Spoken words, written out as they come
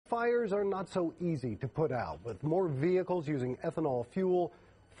Fires are not so easy to put out. With more vehicles using ethanol fuel,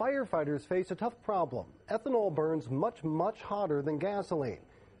 firefighters face a tough problem. Ethanol burns much, much hotter than gasoline.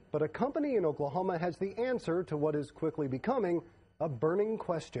 But a company in Oklahoma has the answer to what is quickly becoming a burning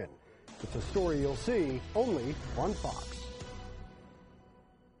question. It's a story you'll see only on Fox.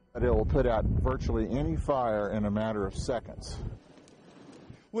 It will put out virtually any fire in a matter of seconds.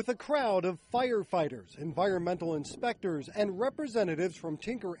 With a crowd of firefighters, environmental inspectors, and representatives from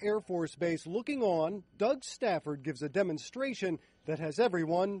Tinker Air Force Base looking on, Doug Stafford gives a demonstration that has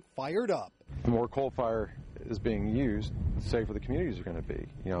everyone fired up. The more coal fire is being used, the safer the communities are going to be.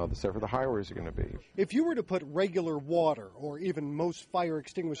 The safer the highways are going to be. If you were to put regular water or even most fire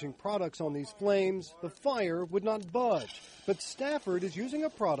extinguishing products on these flames, the fire would not budge. But Stafford is using a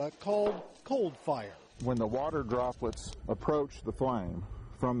product called cold fire. When the water droplets approach the flame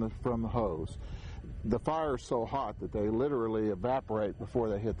from the hose, the fire is so hot that they literally evaporate before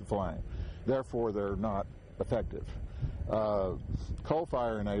they hit the flame. Therefore, they're not effective. Coal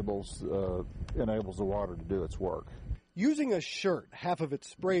fire enables the water to do its work. Using a shirt, half of it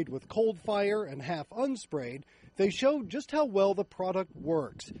sprayed with cold fire and half unsprayed, they show just how well the product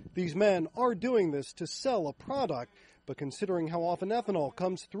works. These men are doing this to sell a product, but considering how often ethanol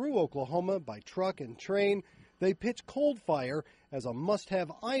comes through Oklahoma by truck and train, they pitch cold fire as a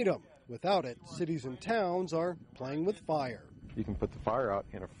must-have item. Without it, cities and towns are playing with fire. You can put the fire out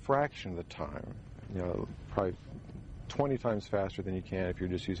in a fraction of the time, probably 20 times faster than you can if you're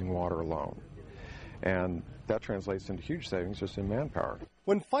just using water alone. And that translates into huge savings just in manpower.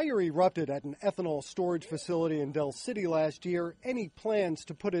 When fire erupted at an ethanol storage facility in Del City last year, any plans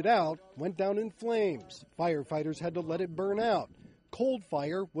to put it out went down in flames. Firefighters had to let it burn out. Cold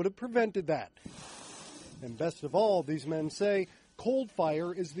fire would have prevented that. And best of all, these men say, cold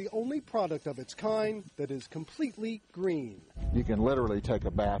fire is the only product of its kind that is completely green. You can literally take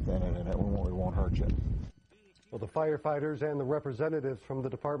a bath in it and it won't hurt you. Well, the firefighters and the representatives from the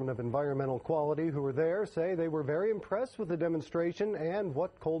Department of Environmental Quality who were there say they were very impressed with the demonstration and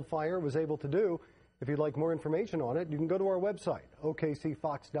what cold fire was able to do. If you'd like more information on it, you can go to our website,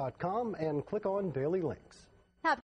 okcfox.com, and click on Daily Links.